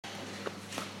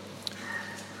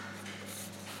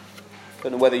I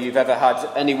don't know whether you've ever had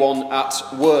anyone at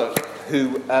work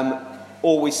who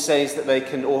always says that they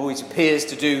can, always appears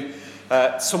to do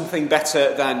something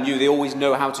better than you. They always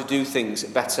know how to do things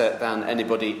better than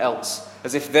anybody else.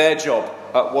 As if their job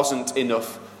wasn't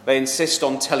enough. They insist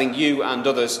on telling you and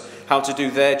others how to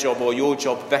do their job or your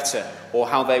job better, or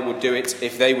how they would do it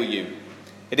if they were you.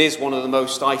 It is one of the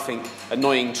most, I think,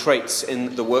 annoying traits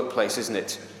in the workplace, isn't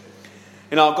it?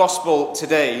 In our gospel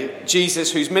today,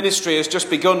 Jesus, whose ministry has just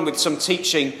begun with some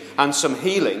teaching and some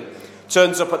healing,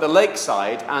 turns up at the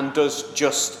lakeside and does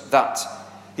just that.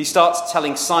 He starts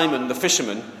telling Simon the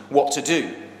fisherman what to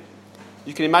do.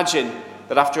 You can imagine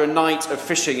that after a night of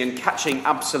fishing and catching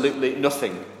absolutely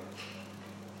nothing,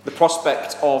 the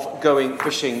prospect of going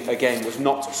fishing again was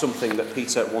not something that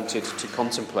Peter wanted to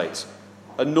contemplate.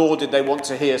 And nor did they want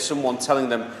to hear someone telling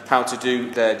them how to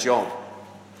do their job.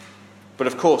 But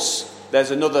of course,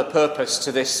 there's another purpose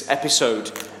to this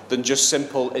episode than just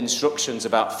simple instructions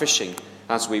about fishing,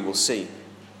 as we will see.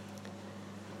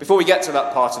 Before we get to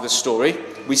that part of the story,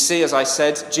 we see, as I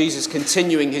said, Jesus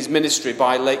continuing his ministry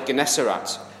by Lake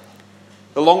Gennesaret.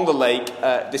 Along the lake,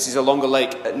 this is along a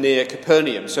lake near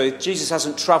Capernaum, so Jesus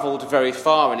hasn't travelled very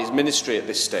far in his ministry at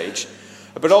this stage.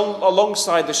 But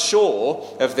alongside the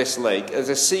shore of this lake, there's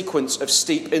a sequence of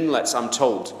steep inlets, I'm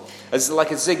told. It's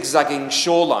like a zigzagging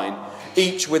shoreline,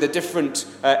 each with a different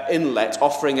inlet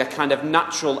offering a kind of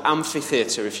natural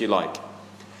amphitheatre, if you like.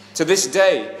 To this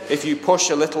day, if you push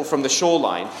a little from the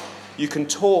shoreline, you can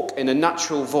talk in a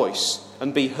natural voice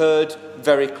and be heard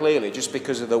very clearly just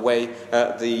because of the way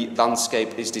the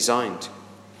landscape is designed.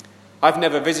 I've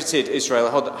never visited Israel.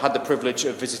 I had the privilege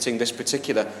of visiting this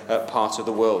particular part of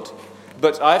the world.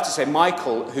 But I have to say,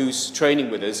 Michael, who's training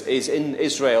with us, is in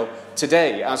Israel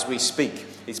today as we speak.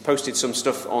 He's posted some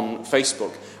stuff on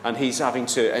Facebook, and he's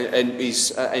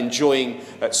enjoying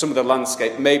some of the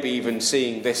landscape, maybe even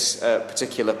seeing this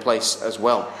particular place as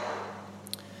well.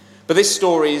 But this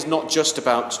story is not just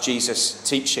about Jesus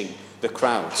teaching the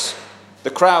crowds. The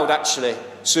crowd actually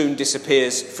soon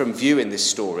disappears from view in this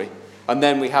story, and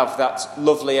then we have that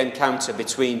lovely encounter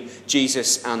between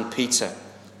Jesus and Peter.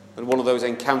 And one of those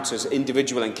encounters,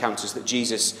 individual encounters, that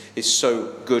Jesus is so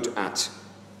good at.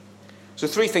 So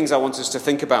 3 things I want us to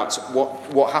think about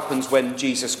what happens when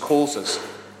Jesus calls us.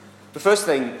 The first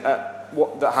thing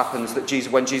that happens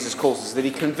when Jesus calls us is that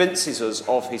he convinces us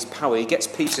of his power. He gets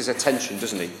Peter's attention,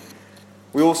 doesn't he?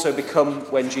 We also become,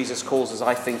 when Jesus calls us,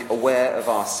 I think, aware of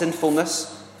our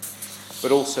sinfulness.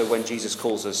 But also when Jesus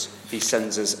calls us, he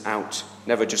sends us out,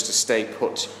 never just to stay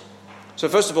put. So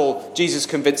first of all, Jesus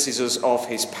convinces us of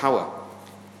his power.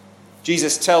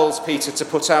 Jesus tells Peter to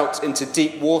put out into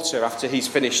deep water after he's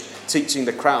finished teaching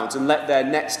the crowds and let their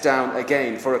nets down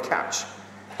again for a catch.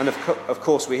 And of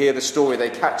course we hear the story. They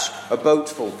catch a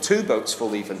boatful, 2 boats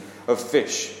full even, of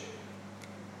fish.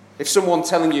 If someone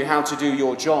telling you how to do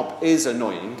your job is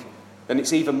annoying, then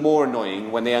it's even more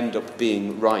annoying when they end up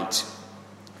being right.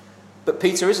 But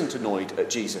Peter isn't annoyed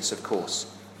at Jesus, of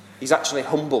course. He's actually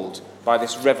humbled by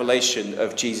this revelation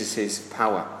of Jesus'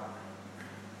 power.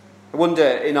 I wonder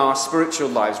in our spiritual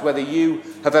lives whether you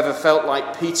have ever felt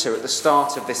like Peter at the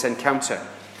start of this encounter.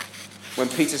 When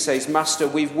Peter says, "Master,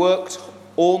 we've worked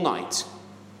all night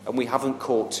and we haven't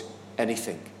caught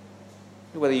anything."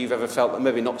 Whether you've ever felt,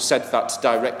 maybe not said that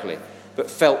directly, but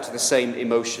felt the same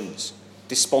emotions,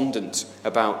 despondent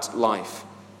about life.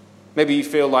 Maybe you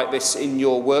feel like this in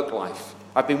your work life.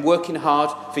 I've been working hard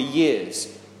for years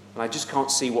and I just can't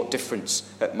see what difference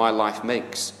my life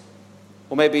makes.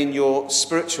 Or maybe in your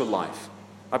spiritual life.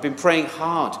 I've been praying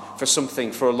hard for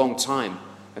something for a long time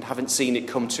and haven't seen it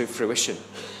come to fruition.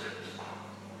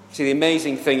 See, the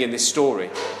amazing thing in this story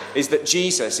is that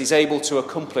Jesus is able to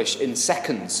accomplish in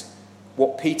seconds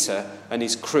what Peter and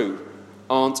his crew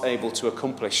aren't able to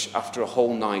accomplish after a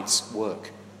whole night's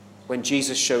work. When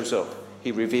Jesus shows up,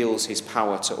 he reveals his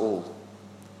power to all.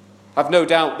 I've no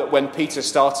doubt that when Peter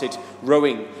started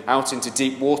rowing out into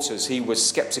deep waters, he was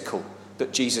sceptical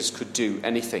that Jesus could do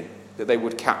anything, that they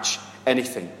would catch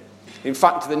anything. In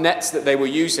fact, the nets that they were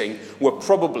using were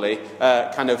probably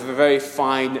kind of a very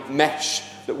fine mesh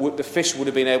that the fish would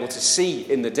have been able to see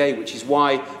in the day, which is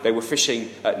why they were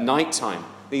fishing at night time.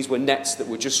 These were nets that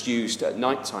were just used at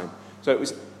night time. So it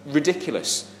was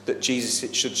ridiculous that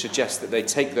Jesus should suggest that they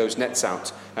take those nets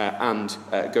out and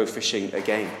go fishing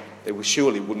again. They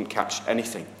surely wouldn't catch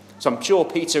anything. So I'm sure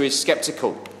Peter is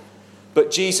sceptical. But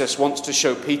Jesus wants to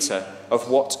show Peter of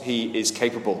what he is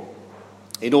capable,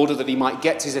 in order that he might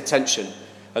get his attention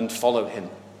and follow him.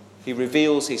 He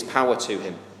reveals his power to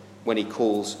him when he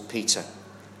calls Peter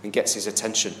and gets his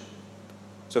attention.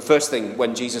 So first thing,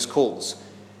 when Jesus calls,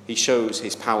 he shows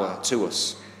his power to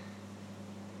us.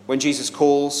 When Jesus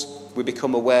calls, we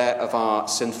become aware of our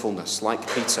sinfulness,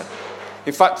 like Peter.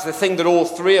 In fact, the thing that all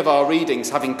three of our readings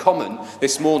have in common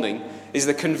this morning is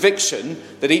the conviction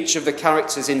that each of the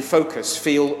characters in focus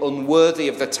feel unworthy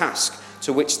of the task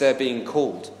to which they're being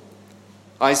called.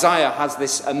 Isaiah has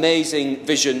this amazing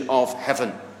vision of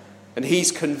heaven, and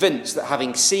he's convinced that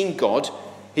having seen God,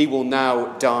 he will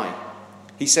now die.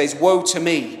 He says, "Woe to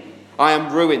me, I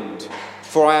am ruined,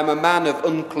 for I am a man of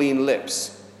unclean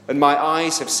lips, and my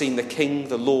eyes have seen the King,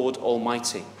 the Lord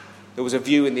Almighty." There was a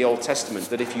view in the Old Testament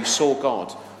that if you saw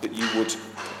God, that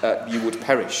you would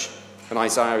perish. And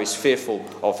Isaiah is fearful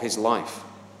of his life,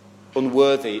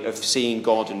 unworthy of seeing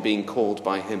God and being called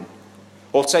by him.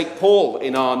 Or take Paul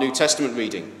in our New Testament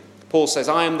reading. Paul says,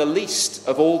 "I am the least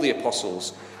of all the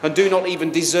apostles, and do not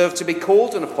even deserve to be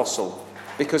called an apostle,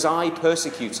 because I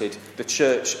persecuted the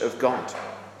church of God."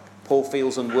 Paul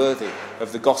feels unworthy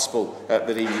of the gospel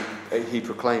that he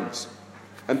proclaims.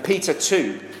 And Peter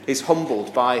too is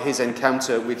humbled by his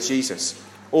encounter with Jesus,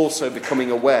 also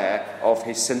becoming aware of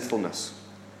his sinfulness.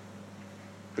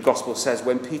 The gospel says,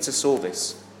 when Peter saw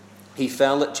this, he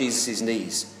fell at Jesus'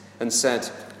 knees and said,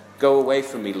 "Go away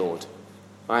from me, Lord,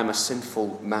 I am a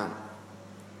sinful man."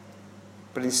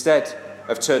 But instead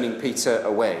of turning Peter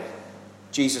away,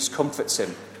 Jesus comforts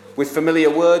him with familiar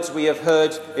words we have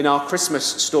heard in our Christmas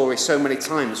story so many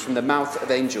times from the mouth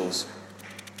of angels.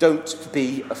 Don't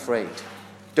be afraid.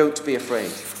 Don't be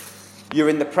afraid. You're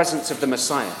in the presence of the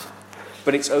Messiah,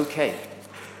 but it's okay.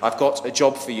 I've got a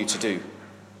job for you to do.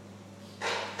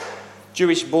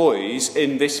 Jewish boys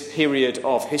in this period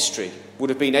of history would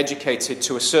have been educated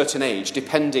to a certain age,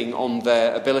 depending on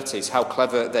their abilities, how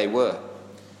clever they were.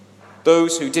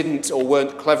 Those who didn't or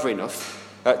weren't clever enough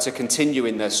to continue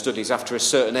in their studies after a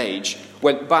certain age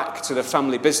went back to the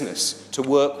family business to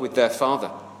work with their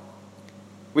father.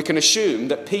 We can assume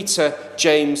that Peter,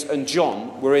 James and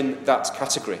John were in that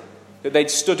category, that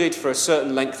they'd studied for a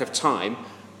certain length of time,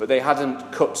 but they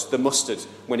hadn't cut the mustard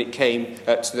when it came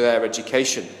to their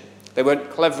education. They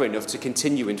weren't clever enough to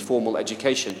continue in formal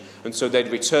education, and so they'd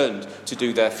returned to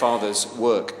do their father's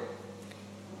work.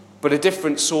 But a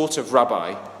different sort of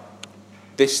rabbi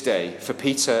this day for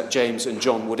Peter, James and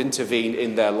John would intervene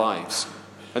in their lives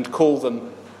and call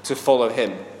them to follow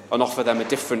him and offer them a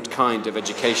different kind of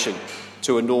education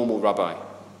to a normal rabbi.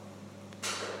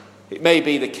 It may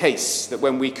be the case that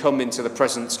when we come into the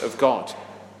presence of God,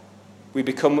 we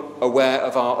become aware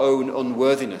of our own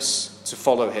unworthiness to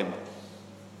follow him.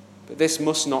 But this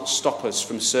must not stop us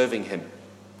from serving him.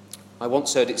 I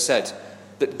once heard it said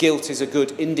that guilt is a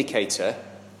good indicator,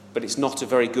 but it's not a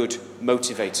very good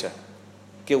motivator.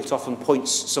 Guilt often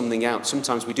points something out.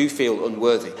 Sometimes we do feel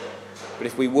unworthy. But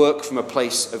if we work from a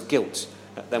place of guilt,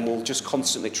 then we'll just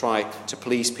constantly try to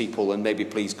please people and maybe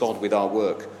please God with our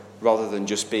work, rather than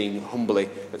just being humbly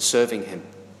at serving him.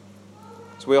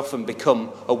 So we often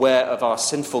become aware of our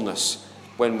sinfulness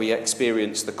when we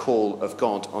experience the call of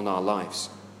God on our lives.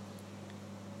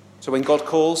 So when God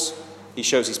calls, he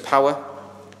shows his power.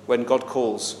 When God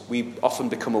calls, we often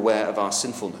become aware of our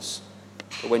sinfulness.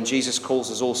 But when Jesus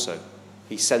calls us also,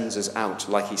 he sends us out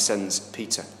like he sends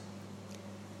Peter.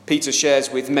 Peter shares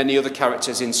with many other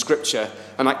characters in Scripture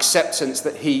an acceptance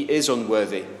that he is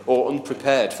unworthy or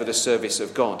unprepared for the service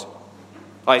of God.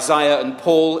 Isaiah and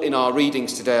Paul in our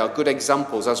readings today are good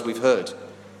examples, as we've heard,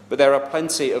 but there are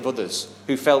plenty of others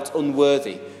who felt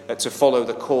unworthy to follow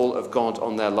the call of God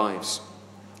on their lives.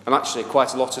 And actually,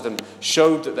 quite a lot of them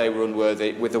showed that they were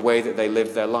unworthy with the way that they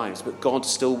lived their lives, but God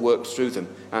still worked through them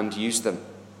and used them.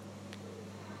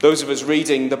 Those of us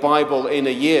reading the Bible in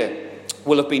a year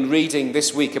will have been reading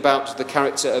this week about the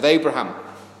character of Abraham,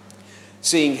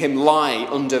 seeing him lie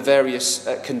under various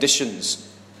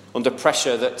conditions, under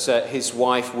pressure that his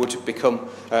wife would become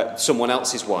someone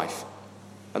else's wife,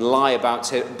 and lie about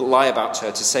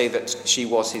her to say that she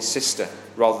was his sister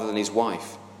rather than his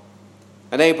wife.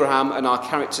 And Abraham and our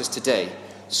characters today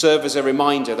serve as a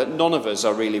reminder that none of us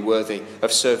are really worthy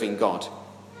of serving God,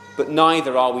 but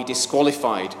neither are we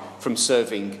disqualified from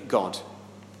serving God.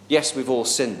 Yes, we've all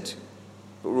sinned,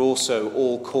 but we're also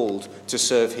all called to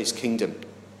serve his kingdom.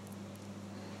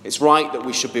 It's right that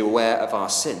we should be aware of our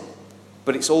sin,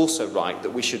 but it's also right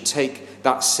that we should take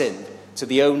that sin to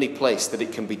the only place that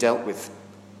it can be dealt with.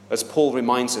 As Paul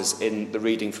reminds us in the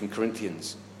reading from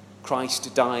Corinthians,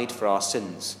 Christ died for our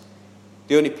sins.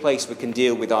 The only place we can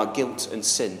deal with our guilt and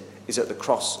sin is at the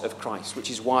cross of Christ,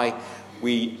 which is why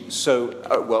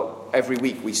every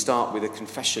week we start with a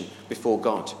confession before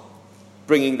God,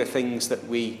 bringing the things that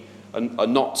we are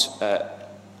not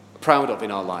proud of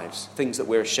in our lives, things that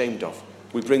we're ashamed of.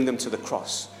 We bring them to the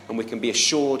cross, and we can be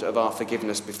assured of our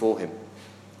forgiveness before him.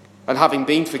 And having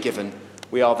been forgiven,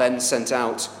 we are then sent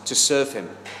out to serve him.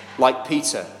 Like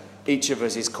Peter, each of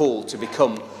us is called to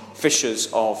become fishers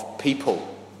of people.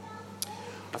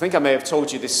 I think I may have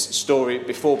told you this story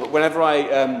before, but whenever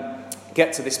I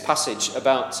get to this passage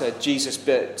about Jesus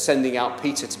sending out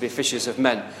Peter to be fishers of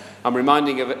men, I'm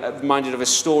reminded of a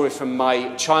story from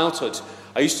my childhood.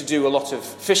 I used to do a lot of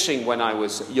fishing when I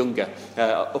was younger,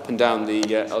 up and down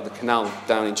the canal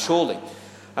down in Chorley.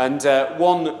 And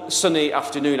one sunny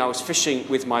afternoon, I was fishing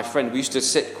with my friend. We used to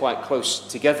sit quite close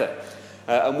together.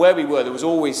 And where we were, there was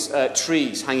always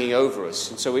trees hanging over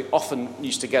us. And so we often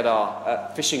used to get our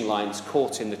fishing lines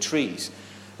caught in the trees.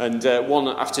 And one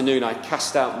afternoon, I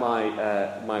cast out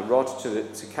my rod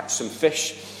to catch some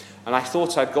fish. And I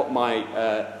thought I'd got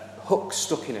my hook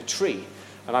stuck in a tree.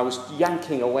 And I was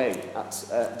yanking away at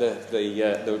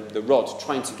the rod,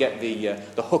 trying to get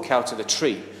the hook out of the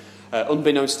tree.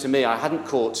 Unbeknownst to me, I hadn't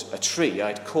caught a tree.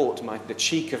 I'd caught the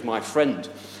cheek of my friend.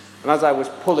 And as I was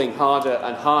pulling harder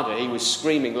and harder, he was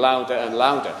screaming louder and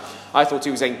louder. I thought he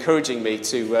was encouraging me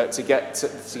to get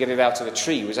it out of the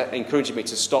tree. He was encouraging me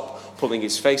to stop pulling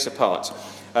his face apart.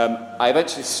 I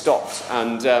eventually stopped,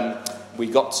 and we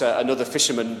got another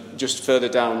fisherman just further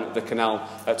down the canal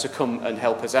to come and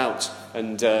help us out.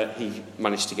 And he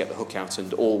managed to get the hook out,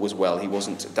 and all was well. He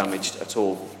wasn't damaged at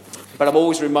all. But I'm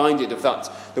always reminded of that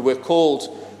we're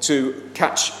called to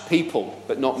catch people,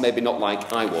 but maybe not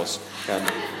like I was.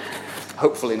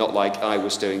 Hopefully not like I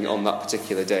was doing on that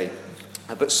particular day.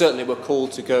 But certainly we're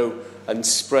called to go and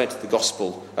spread the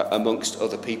gospel amongst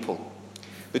other people.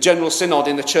 The General Synod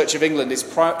in the Church of England is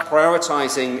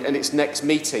prioritising in its next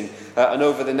meeting and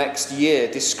over the next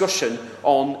year discussion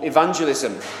on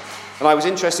evangelism. And I was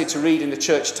interested to read in the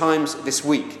Church Times this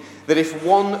week that if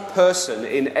one person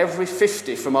in every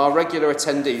 50 from our regular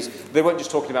attendees, they weren't just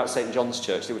talking about St. John's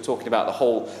Church, they were talking about the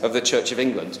whole of the Church of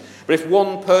England, but if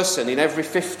one person in every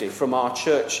 50 from our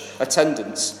church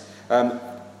attendance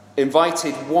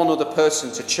invited one other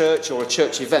person to church or a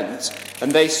church event,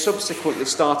 and they subsequently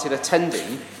started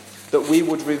attending, that we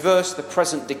would reverse the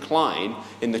present decline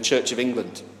in the Church of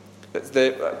England.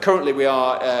 Currently we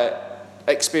are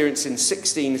experiencing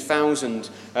 16,000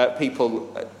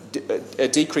 people, a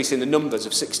decrease in the numbers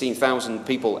of 16,000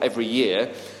 people every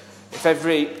year. If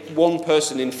every one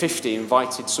person in 50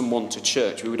 invited someone to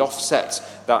church, we would offset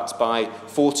that by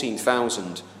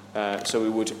 14,000. So we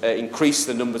would increase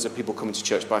the numbers of people coming to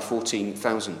church by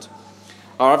 14,000.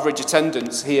 Our average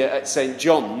attendance here at St.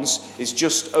 John's is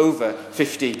just over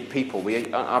 50 people.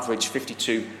 We average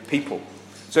 52 people.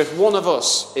 So if one of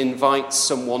us invites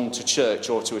someone to church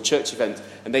or to a church event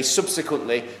and they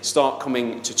subsequently start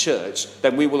coming to church,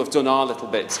 then we will have done our little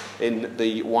bit in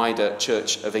the wider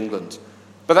Church of England.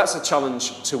 But that's a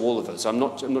challenge to all of us. I'm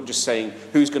not just saying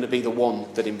who's going to be the one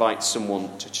that invites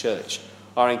someone to church.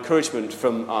 Our encouragement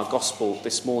from our gospel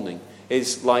this morning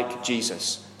is like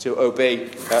Jesus, to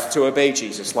obey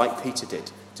Jesus like Peter did,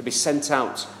 to be sent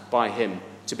out by him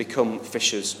to become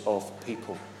fishers of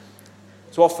people.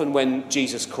 So often when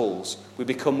Jesus calls, we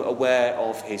become aware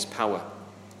of his power.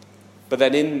 But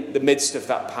then in the midst of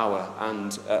that power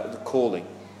and the calling,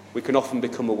 we can often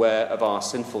become aware of our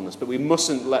sinfulness. But we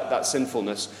mustn't let that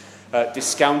sinfulness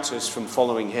discount us from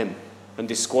following him and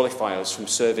disqualify us from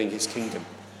serving his kingdom.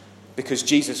 Because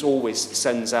Jesus always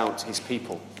sends out his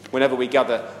people. Whenever we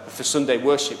gather for Sunday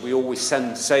worship, we always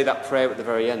say that prayer at the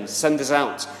very end. Send us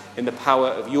out in the power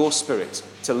of your Spirit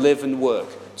to live and work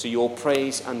to your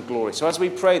praise and glory. So as we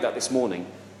pray that this morning,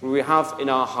 we have in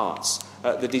our hearts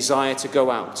the desire to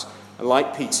go out,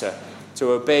 like Peter,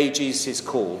 to obey Jesus'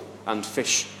 call and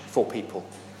fish for people.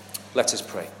 Let us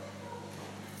pray.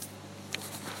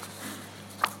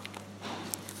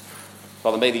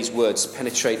 Father, may these words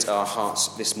penetrate our hearts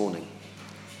this morning.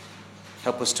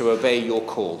 Help us to obey your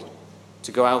call,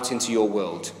 to go out into your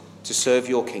world, to serve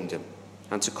your kingdom,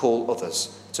 and to call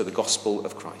others to the gospel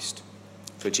of Christ.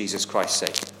 For Jesus Christ's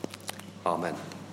sake. Amen.